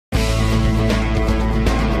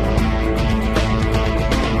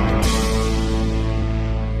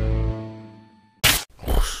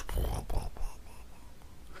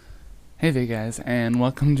Hey there guys, and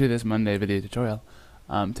welcome to this Monday video tutorial.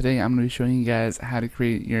 Today I'm going to be showing you guys how to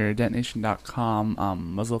create your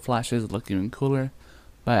detonation.com muzzle flashes look even cooler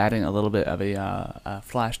by adding a little bit of a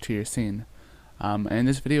flash to your scene. And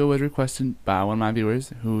this video was requested by one of my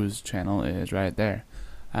viewers whose channel is right there.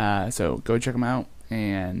 So go check them out,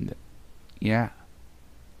 and yeah,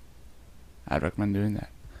 I'd recommend doing that.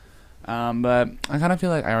 But I kind of feel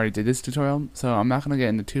like I already did this tutorial, so I'm not going to get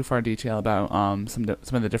into too far detail about some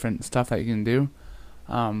of the different stuff that you can do.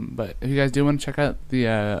 But if you guys do want to check out the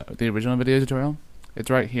original video tutorial, it's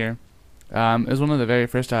right here. It was one of the very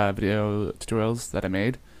first video tutorials that I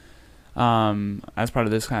made as part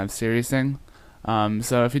of this kind of series thing.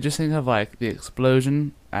 So if you just think of like the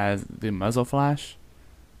explosion as the muzzle flash,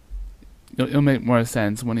 it'll make more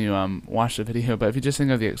sense when you watch the video. But if you just think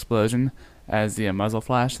of the explosion as the muzzle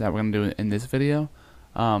flash that we're going to do in this video,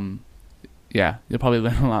 yeah, you'll probably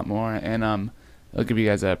learn a lot more, and it'll give you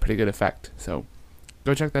guys a pretty good effect. So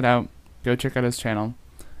go check that out, go check out his channel,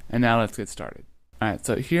 and now let's get started. Alright,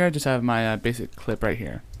 so here I just have my basic clip right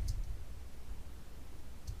here.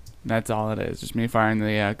 That's all it is, just me firing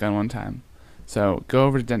the gun one time. So go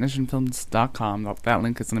over to detonationfilms.com, that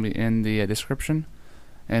link is going to be in the description,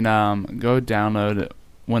 and go download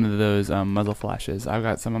one of those muzzle flashes. I've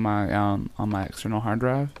got some of my on my external hard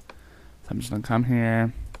drive, so I'm just gonna come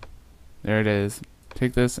here. There it is.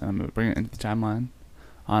 Take this and I'm gonna bring it into the timeline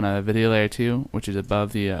on a video layer 2, which is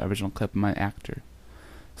above the original clip of my actor.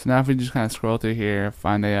 So now if we just kind of scroll through here,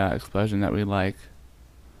 find a explosion that we like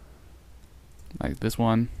this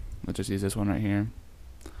one. Let's just use this one right here.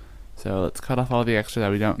 So let's cut off all the extra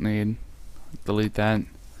that we don't need, delete that,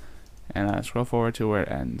 and scroll forward to where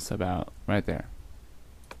it ends, about right there.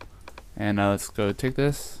 And let's go take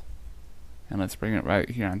this and let's bring it right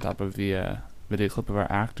here on top of the video clip of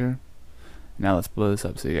our actor. Now let's blow this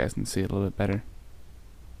up so you guys can see it a little bit better.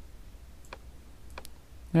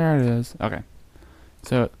 There it is. Okay.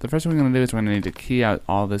 So the first thing we're going to do is we're going to need to key out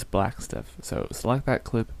all this black stuff. So select that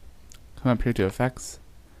clip, come up here to Effects,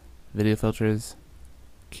 Video Filters,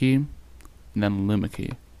 Key, and then Luma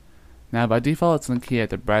Key. Now by default it's going to key out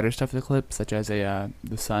the brighter stuff of the clip, such as the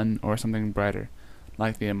sun or something brighter,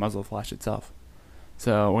 like the muzzle flash itself.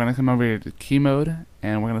 So we're going to come over here to key mode,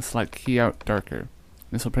 and we're going to select key out darker.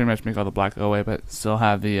 This will pretty much make all the black go away, but still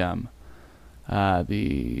have the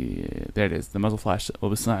there it is, the muzzle flash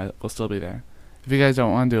will still be there. If you guys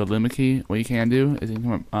don't want to do a Luma key, what you can do is you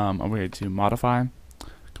can come over here to modify,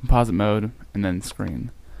 composite mode, and then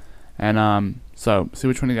screen. And so see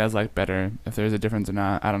which one you guys like better, if there's a difference or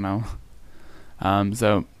not, I don't know.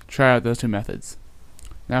 So try out those two methods.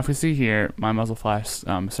 Now if we see here, my muzzle flash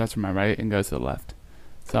starts from my right and goes to the left.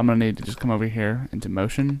 So I'm going to need to just come over here into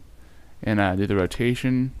motion and do the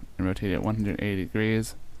rotation and rotate it 180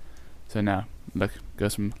 degrees. So now, look,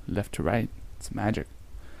 goes from left to right. It's magic.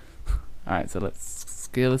 Alright, so let's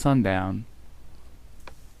scale this on down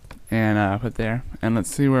and put there. And let's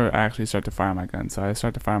see where I actually start to fire my gun. So I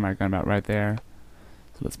start to fire my gun about right there.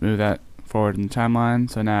 So let's move that forward in the timeline.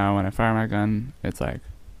 So now when I fire my gun, it's like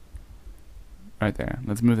right there.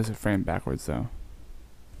 Let's move this a frame backwards though.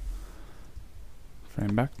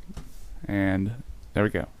 Frame back. And there we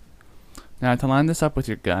go. Now to line this up with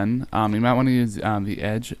your gun, you might want to use the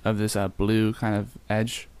edge of this blue kind of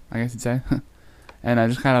edge, I guess you'd say. And I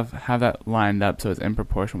just kind of have that lined up so it's in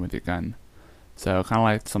proportion with your gun. So kind of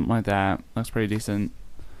like something like that. Looks pretty decent.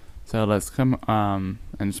 So let's come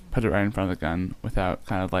and just put it right in front of the gun without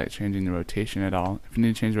kind of like changing the rotation at all. If you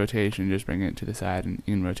need to change rotation, just bring it to the side and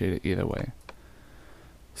you can rotate it either way.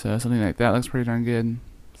 So something like that looks pretty darn good.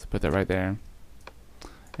 Let's put that right there.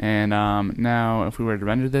 And now if we were to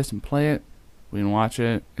render this and play it, we can watch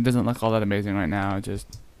it. It doesn't look all that amazing right now, it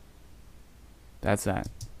just, that's that.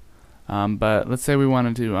 But let's say we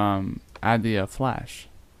wanted to add the flash.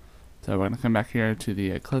 So we're going to come back here to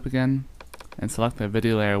the clip again and select the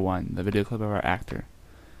video layer 1, the video clip of our actor.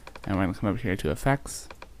 And we're going to come over here to Effects,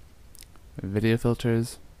 Video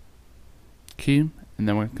Filters, Key, and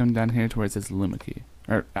then we're going to come down here to where it says Luma Key.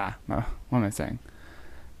 Or, what am I saying?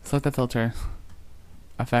 Select the filter,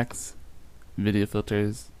 Effects, Video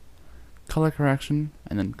Filters, Color Correction,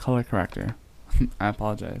 and then Color Corrector. I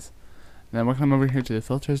apologize. And then we'll come over here to the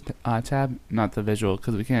Filters tab, not the visual,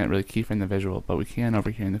 because we can't really keyframe the visual, but we can over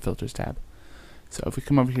here in the Filters tab. So if we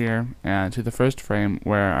come over here and to the first frame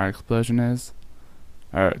where our explosion is,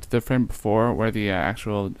 or to the frame before where the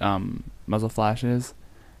actual muzzle flash is,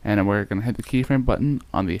 and we're going to hit the keyframe button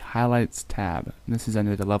on the Highlights tab. This is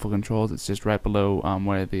under the level controls. It's just right below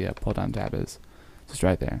where the pull down tab is. Just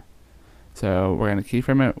right there. So we're going to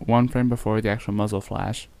keyframe it one frame before the actual muzzle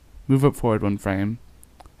flash, move it forward one frame,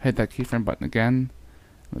 hit that keyframe button again,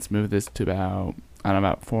 Let's move this to about, I don't know,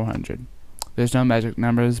 about 400. There's no magic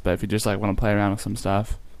numbers, but if you just like want to play around with some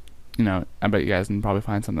stuff, you know, I bet you guys can probably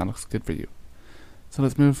find something that looks good for you. So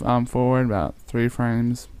let's move forward about 3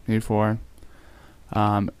 frames, maybe 4.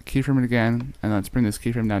 Keyframe it again, and let's bring this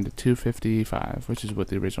keyframe down to 255, which is what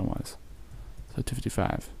the original was. So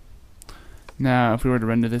 255. Now, if we were to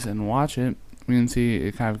render this and watch it, we can see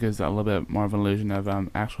it kind of gives a little bit more of an illusion of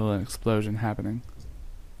actual explosion happening.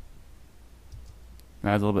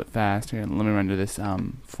 That was a little bit fast here. Let me render this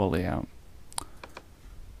fully out.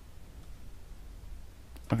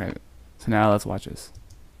 Okay, so now let's watch this.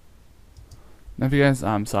 Now, if you guys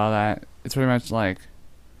saw that, it's pretty much like,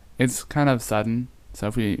 it's kind of sudden. So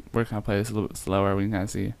if we were kind of play this a little bit slower, we can kind of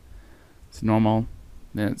see it's normal.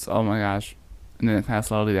 Then it's, oh my gosh, and then it kind of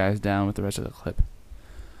slowly dies down with the rest of the clip.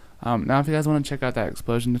 Now, if you guys want to check out that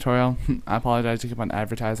explosion tutorial, I apologize to keep on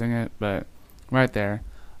advertising it, but right there,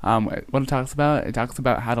 what it talks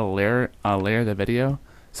about how to layer the video.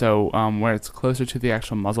 So where it's closer to the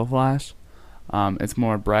actual muzzle flash, it's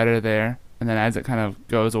more brighter there, and then as it kind of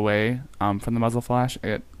goes away from the muzzle flash,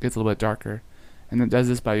 it gets a little bit darker. And it does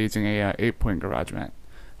this by using a 8-point garage mat.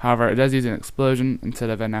 However, it does use an explosion instead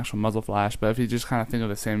of an actual muzzle flash, but if you just kind of think of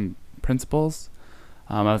the same principles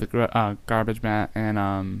of the garbage mat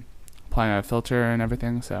and applying a filter and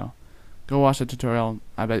everything, so go watch the tutorial.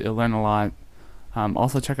 I bet you'll learn a lot.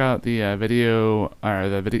 Also check out the video, or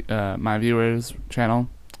the my viewers channel.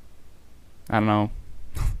 I don't know,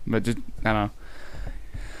 but just, I don't know.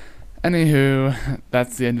 Anywho,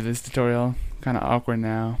 that's the end of this tutorial. Kind of awkward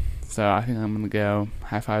now. So I think I'm going to go.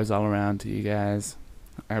 High fives all around to you guys.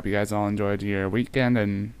 I hope you guys all enjoyed your weekend,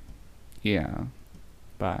 and yeah,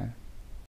 bye.